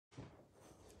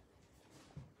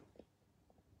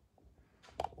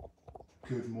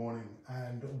Good morning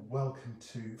and welcome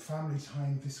to family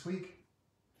time this week,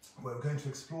 where we're going to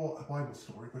explore a Bible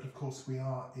story, but of course we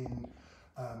are in,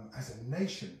 as a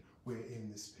nation, we're in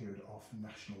this period of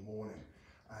national mourning,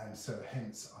 and so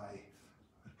hence I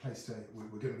placed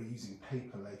we're going to be using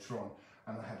paper later on,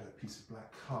 and I had a piece of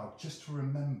black card just to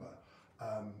remember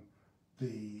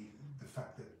the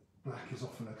fact that black is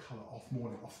often a colour of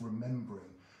mourning, of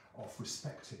remembering, of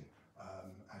respecting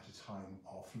at a time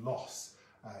of loss.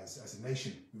 As a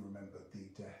nation, we remember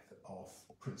the death of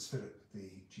Prince Philip, the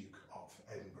Duke of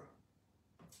Edinburgh.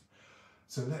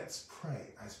 So let's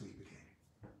pray as we begin.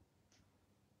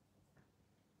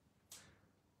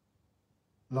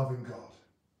 Loving God,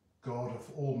 God of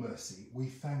all mercy, we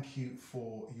thank you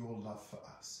for your love for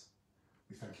us.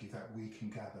 We thank you that we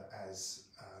can gather as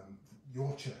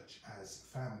your church, as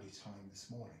family time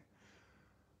this morning,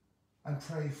 and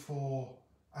pray for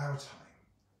our time.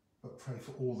 But pray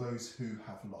for all those who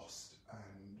have lost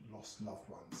loved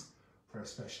ones. Pray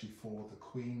especially for the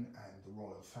Queen and the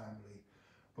royal family,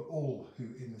 but all who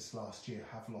in this last year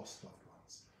have lost loved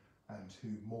ones and who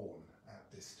mourn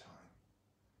at this time.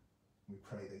 We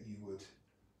pray that you would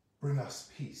bring us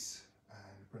peace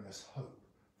and bring us hope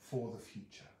for the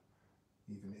future,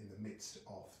 even in the midst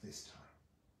of this time.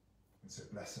 And so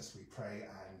bless us, we pray,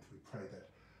 and we pray that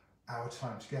our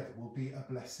time together will be a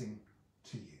blessing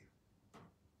to you,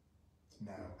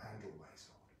 now and always,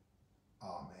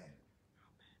 Lord. Amen.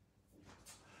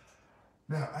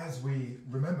 Now, as we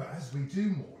do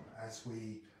mourn, as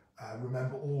we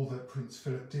remember all that Prince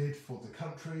Philip did for the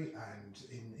country and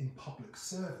in public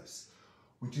service,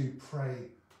 we do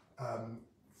pray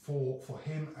for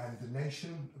him and the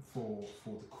nation, for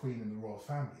the Queen and the royal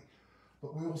family.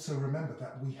 But we also remember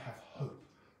that we have hope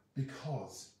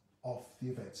because of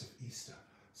the events of Easter.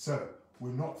 So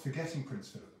we're not forgetting Prince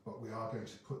Philip, but we are going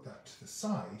to put that to the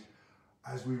side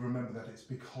as we remember that it's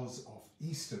because of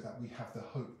Easter that we have the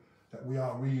hope that we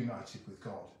are reunited with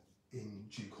God in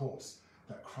due course,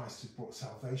 that Christ has brought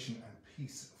salvation and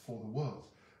peace for the world,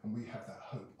 and we have that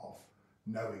hope of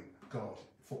knowing God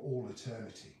for all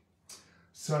eternity.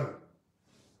 So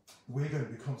we're going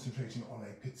to be concentrating on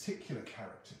a particular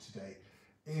character today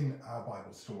in our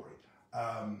Bible story.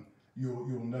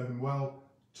 You'll know him well,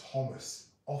 Thomas,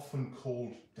 often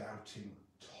called Doubting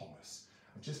Thomas.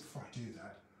 And just before I do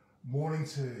that, morning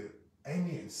to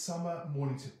Amy and Summer,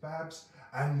 morning to Babs,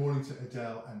 and morning to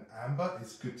Adele and Amber.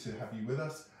 It's good to have you with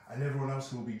us, and everyone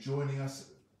else who will be joining us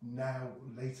now,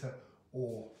 later,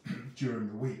 or during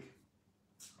the week.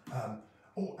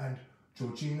 And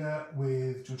Georgina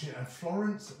and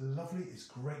Florence, lovely. It's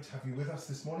great to have you with us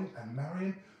this morning. And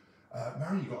Marion,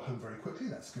 you got home very quickly.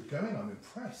 That's good going. I'm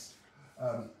impressed.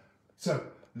 So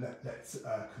let's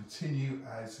continue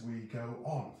as we go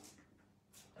on.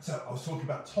 So I was talking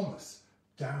about Thomas,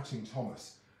 Doubting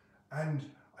Thomas. And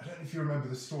I don't know if you remember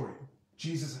the story.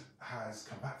 Jesus has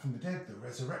come back from the dead, the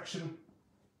resurrection.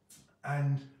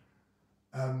 And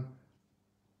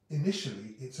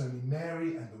initially, it's only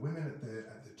Mary and the women at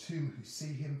the tomb who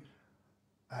see him.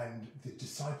 And the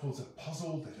disciples are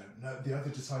puzzled. They don't know. The other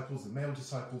disciples, the male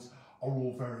disciples, are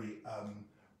all very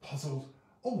puzzled.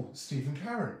 Oh, Steve and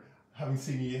Karen, having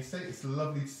seen you yesterday, it's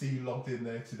lovely to see you logged in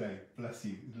there today. Bless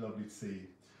you, lovely to see you.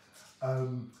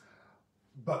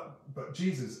 But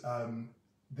Jesus,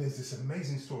 there's this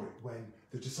amazing story when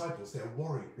the disciples, they're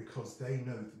worried because they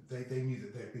knew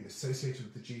that they had been associated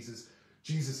with the Jesus.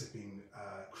 Jesus had been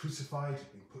crucified,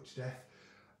 had been put to death,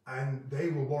 and they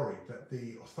were worried that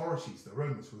the authorities, the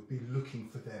Romans, would be looking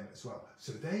for them as well.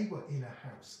 So they were in a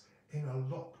house, in a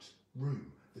locked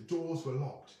room. The doors were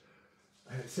locked.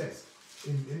 And it says,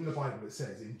 in the Bible, it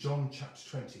says, in John chapter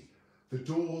 20, the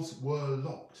doors were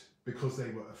locked because they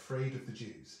were afraid of the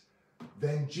Jews.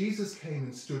 Then Jesus came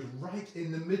and stood right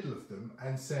in the middle of them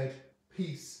and said,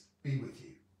 "Peace be with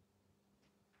you."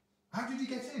 How did he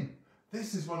get in?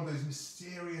 This is one of those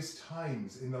mysterious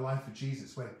times in the life of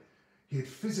Jesus when he had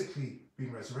physically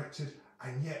been resurrected,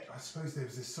 and yet I suppose there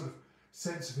was this sort of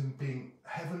sense of him being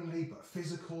heavenly, but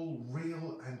physical,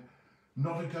 real, and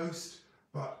not a ghost,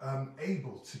 but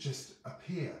able to just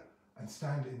appear and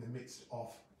stand in the midst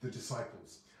of the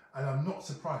disciples. And I'm not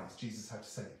surprised Jesus had to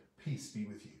say, "Peace be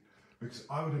with you," because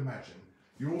I would imagine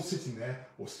you're all sitting there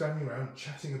or standing around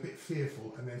chatting a bit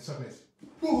fearful, and then suddenly it's,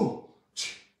 "Whoa!"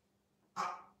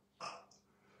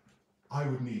 I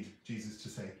would need Jesus to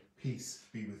say, "Peace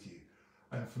be with you,"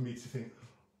 and for me to think,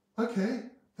 okay,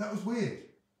 that was weird.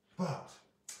 But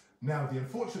now the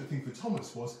unfortunate thing for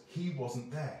Thomas was he wasn't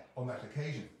there on that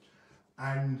occasion.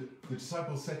 And the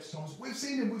disciples said to Thomas, we've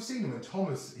seen him. And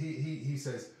Thomas, he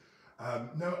says,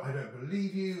 no, I don't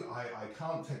believe you. I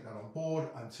can't take that on board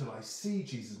until I see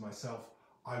Jesus myself.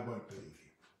 I won't believe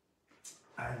you.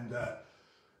 And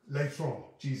later on,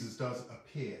 Jesus does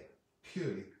appear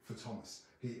purely for Thomas.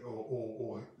 He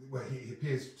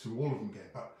appears to all of them again,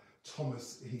 but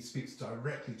Thomas, he speaks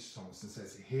directly to Thomas and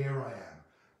says, "Here I am.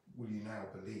 Will you now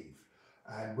believe?"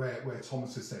 And where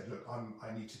Thomas has said, "Look,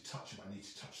 I need to touch him. I need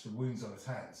to touch the wounds on his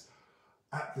hands."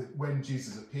 When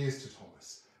Jesus appears to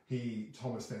Thomas,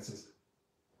 Thomas then says,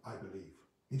 "I believe."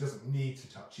 He doesn't need to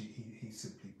touch. He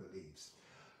simply believes.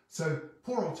 So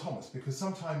poor old Thomas, because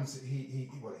sometimes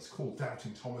it's called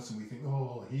doubting Thomas, and we think,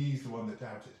 oh, he's the one that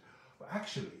doubted. But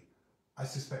actually, I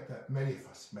suspect that many of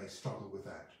us may struggle with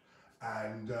that.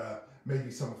 And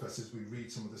maybe some of us, as we read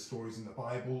some of the stories in the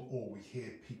Bible, or we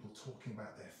hear people talking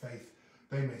about their faith,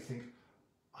 they may think,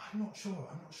 I'm not sure.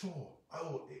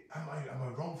 Oh, am I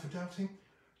wrong for doubting?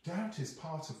 Doubt is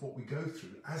part of what we go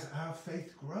through as our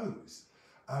faith grows.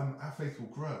 Our faith will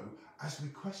grow as we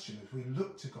question, as we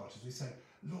look to God, as we say,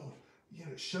 Lord,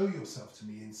 show yourself to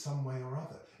me in some way or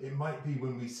other. It might be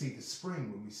when we see the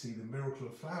spring, when we see the miracle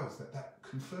of flowers, that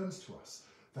confirms to us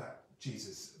that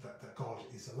Jesus, that God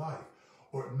is alive.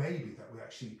 Or it may be that we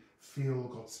actually feel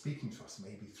God speaking to us,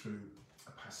 maybe through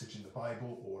a passage in the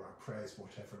Bible or our prayers,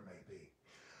 whatever it may be.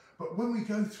 But when we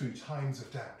go through times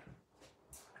of doubt,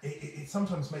 it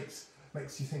sometimes makes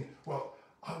you think, well,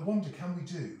 I wonder, can we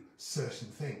do certain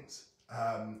things?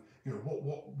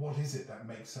 What is it that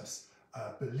makes us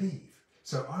believe?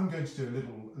 So I'm going to do a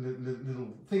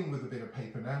little thing with a bit of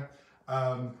paper now,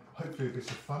 hopefully a bit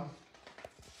of fun.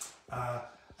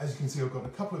 As you can see, I've got a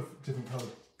couple of different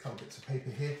coloured bits of paper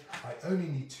here. I only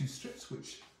need 2 strips,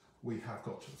 which we have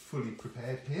got fully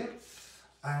prepared here.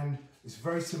 And it's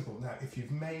very simple. Now, if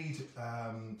you've made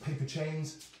paper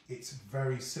chains, it's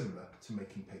very similar to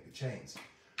making paper chains.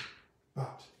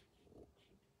 But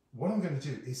what I'm going to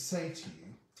do is say to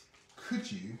you,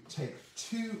 could you take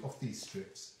 2 of these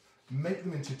strips, make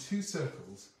them into 2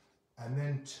 circles, and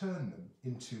then turn them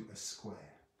into a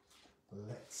square?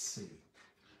 Let's see.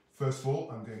 First of all,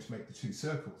 I'm going to make the 2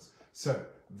 circles. So,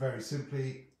 very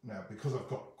simply, now because they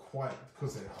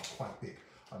are quite big,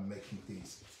 I'm making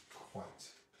these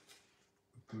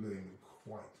gluing them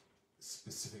quite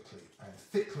specifically and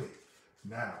thickly.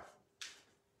 Now,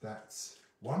 that's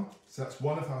one. So that's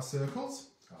one of our circles.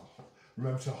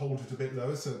 Remember to hold it a bit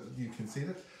lower so that you can see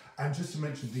that. And just to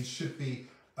mention, these should be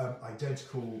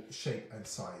identical shape and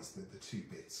size, the 2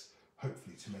 bits,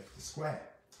 hopefully to make the square.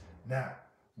 Now,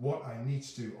 what I need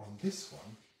to do on this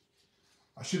one,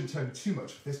 I shouldn't tell you too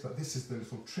much of this, but this is the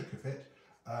little trick of it,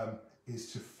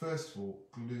 is to first of all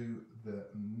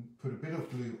put a bit of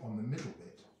glue on the middle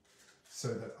bit so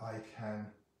that I can,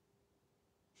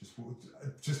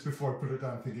 just before I put it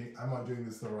down, thinking, am I doing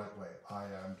this the right way? I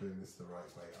am doing this the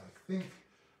right way, I think.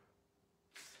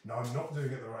 No, I'm not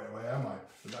doing it the right way, am I?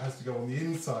 But that has to go on the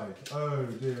inside. Oh,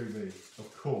 dearie me.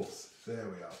 Of course. There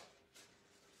we are.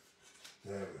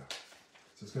 There we are.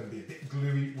 So it's going to be a bit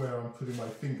gluey where I'm putting my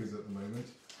fingers at the moment.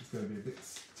 It's going to be a bit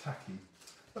tacky,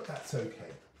 but that's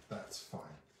okay. That's fine.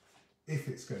 If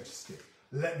it's going to stick.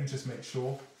 Let me just make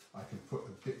sure I can put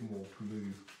a bit more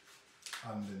glue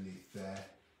underneath there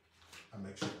and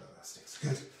make sure that sticks.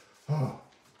 Good. Oh,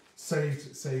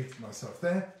 saved myself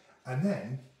there. And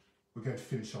then we're going to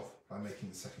finish off by making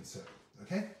the second circle.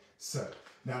 Okay? So,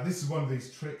 now this is one of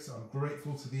these tricks. I'm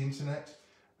grateful to the internet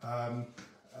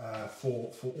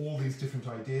for all these different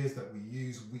ideas that we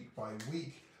use week by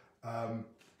week. And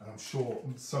I'm sure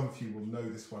some of you will know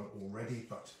this one already,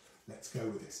 but let's go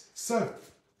with this. So,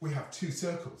 we have 2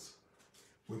 circles.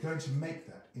 We're going to make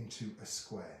that into a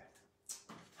square.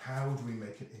 How do we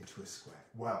make it into a square?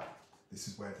 Well, this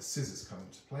is where the scissors come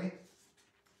into play.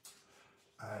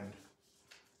 And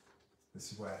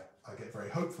this is where I get very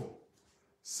hopeful.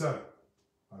 So,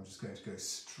 I'm just going to go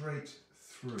straight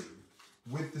through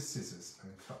with the scissors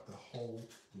and cut the whole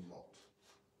lot.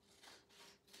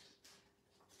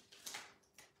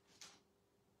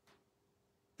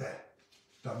 There,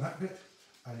 done that bit.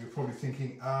 And you're probably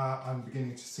thinking, I'm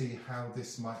beginning to see how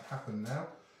this might happen now.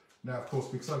 Now, of course,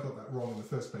 because I got that wrong in the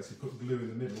first place, I put glue in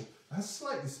the middle. It has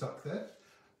slightly stuck there.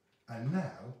 And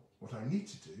now, what I need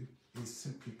to do is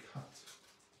simply cut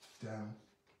down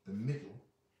the middle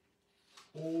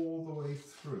all the way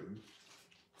through.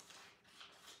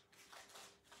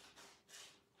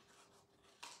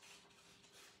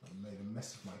 I made a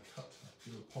mess of my cut. I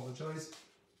do apologise.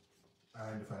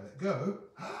 And if I let go,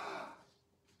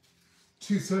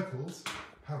 2 circles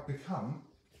have become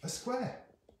a square.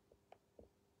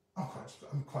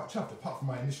 I'm quite chuffed. Apart from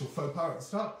my initial faux pas at the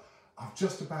start, I've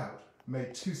just about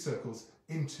made 2 circles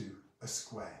into a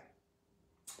square.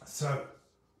 So,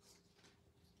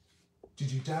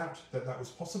 did you doubt that that was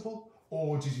possible?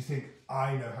 Or did you think,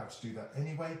 I know how to do that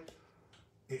anyway?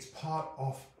 It's part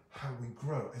of how we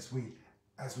grow as we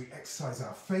exercise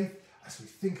our faith, as we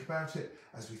think about it,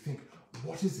 as we think,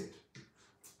 what is it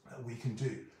that we can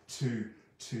do to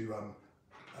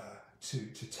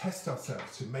test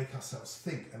ourselves, to make ourselves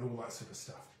think, and all that sort of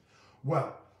stuff?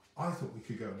 Well, I thought we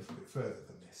could go a little bit further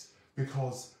than this,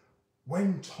 because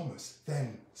when Thomas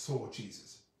then saw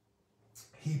Jesus,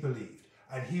 he believed,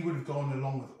 and he would have gone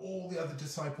along with all the other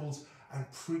disciples and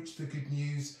preached the good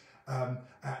news, and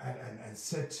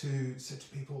said to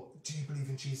people, do you believe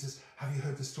in Jesus? Have you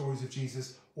heard the stories of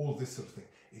Jesus? All this sort of thing.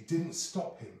 It didn't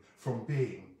stop him from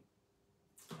being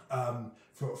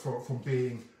from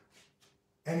being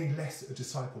any less a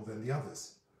disciple than the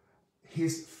others.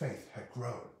 His faith had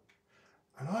grown.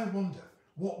 And I wonder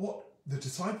what the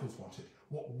disciples wanted.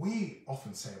 What we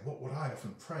often say, what I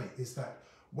often pray, is that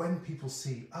when people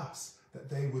see us, that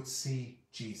they would see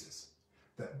Jesus,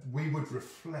 that we would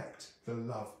reflect the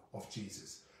love of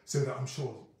Jesus. So that I'm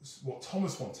sure what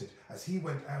Thomas wanted as he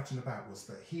went out and about was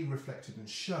that he reflected and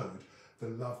showed the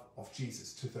love of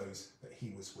Jesus to those that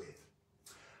he was with.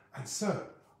 And so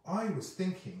I was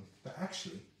thinking that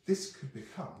actually this could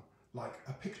become like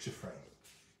a picture frame.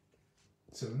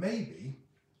 So maybe,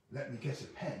 let me get a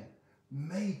pen,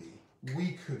 maybe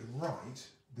we could write,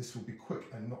 this will be quick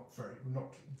and not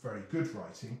very good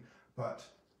writing, but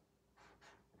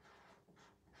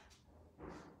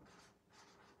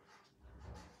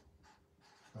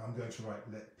I'm going to write,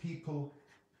 let people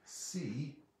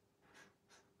see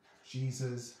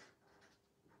Jesus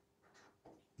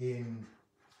in,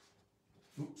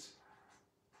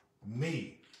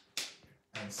 me.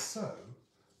 And so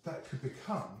that could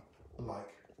become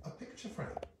like a picture frame.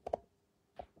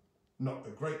 Not a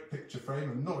great picture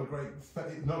frame and not a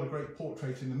great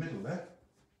portrait in the middle there.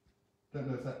 Don't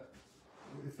know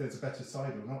if there's a better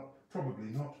side or not. Probably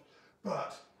not.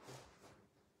 But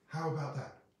how about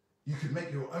that? You could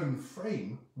make your own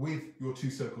frame with your two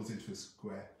circles into a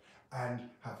square and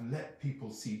have let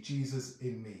people see Jesus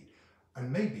in me.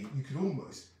 And maybe you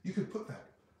could put that,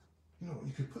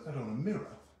 you could put that on a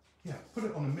mirror. Yeah, put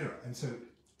it on a mirror. And so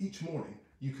each morning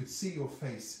you could see your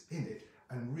face in it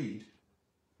and read,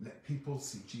 let people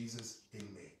see Jesus in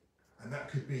me. And that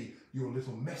could be your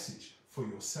little message for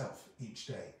yourself each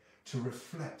day, to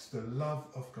reflect the love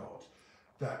of God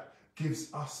that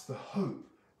gives us the hope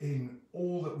in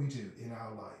all that we do in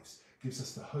our lives, gives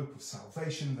us the hope of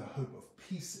salvation, the hope of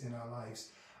peace in our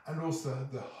lives, and also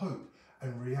the hope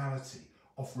and reality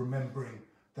of remembering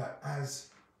that as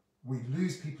we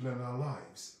lose people in our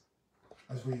lives,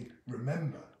 as we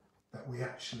remember that we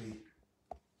actually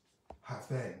have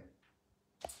then,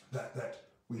 that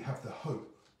we have the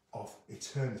hope of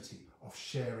eternity, of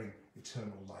sharing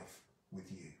eternal life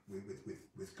with you,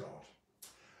 with God.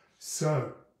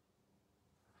 So,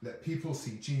 let people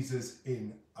see Jesus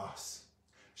in us.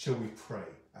 Shall we pray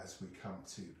as we come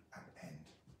to an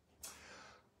end?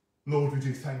 Lord, we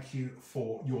do thank you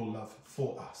for your love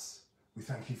for us. We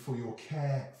thank you for your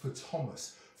care for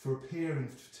Thomas, for appearing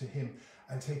to him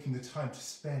and taking the time to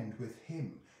spend with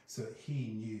him so that he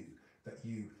knew that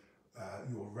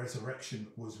your resurrection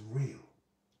was real.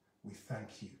 We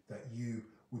thank you that you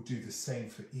would do the same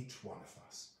for each one of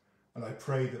us. And I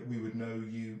pray that we would know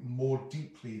you more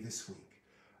deeply this week.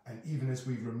 And even as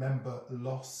we remember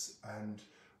loss and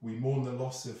we mourn the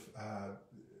loss of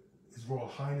His Royal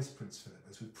Highness Prince Philip,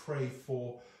 as we pray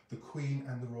for the Queen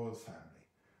and the royal family,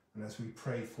 and as we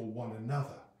pray for one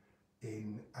another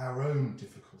in our own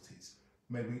difficulties,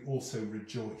 may we also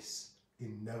rejoice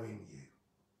in knowing you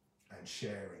and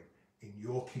sharing in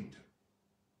your kingdom,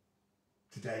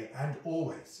 today and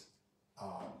always.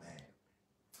 Amen.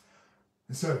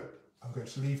 And so I'm going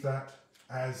to leave that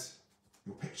as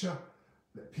your picture.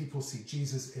 Let people see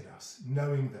Jesus in us,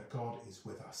 knowing that God is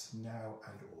with us now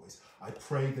and always. I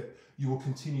pray that you will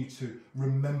continue to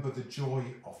remember the joy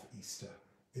of Easter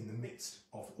in the midst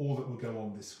of all that will go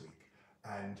on this week.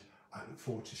 And I look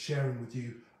forward to sharing with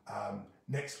you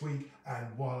next week. And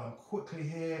while I'm quickly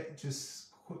here,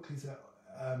 just quickly,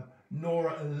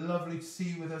 Nora, lovely to see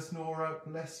you with us, Nora,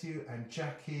 bless you, and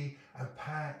Jackie and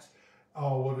Pat.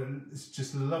 Oh, it's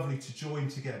just lovely to join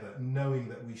together, knowing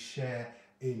that we share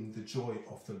in the joy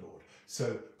of the Lord.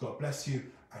 So God bless you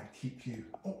and keep you.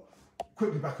 Oh,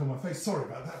 quickly back on my face. Sorry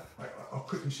about that. I'll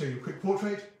quickly show you a quick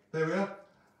portrait. There we are.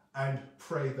 And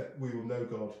pray that we will know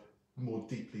God more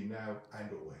deeply now and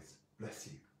always. Bless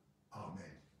you.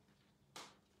 Amen.